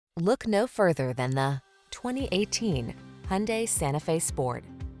Look no further than the 2018 Hyundai Santa Fe Sport.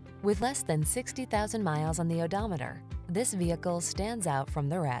 With less than 60,000 miles on the odometer, this vehicle stands out from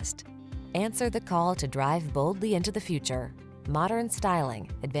the rest. Answer the call to drive boldly into the future. Modern styling,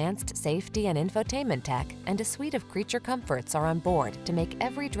 advanced safety and infotainment tech, and a suite of creature comforts are on board to make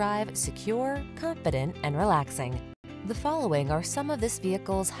every drive secure, confident, and relaxing. The following are some of this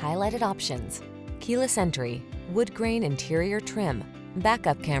vehicle's highlighted options: keyless entry, woodgrain interior trim,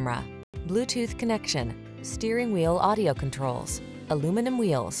 backup camera, Bluetooth connection, steering wheel audio controls, aluminum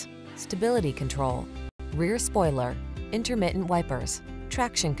wheels, stability control, rear spoiler, intermittent wipers,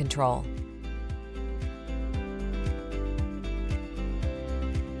 traction control.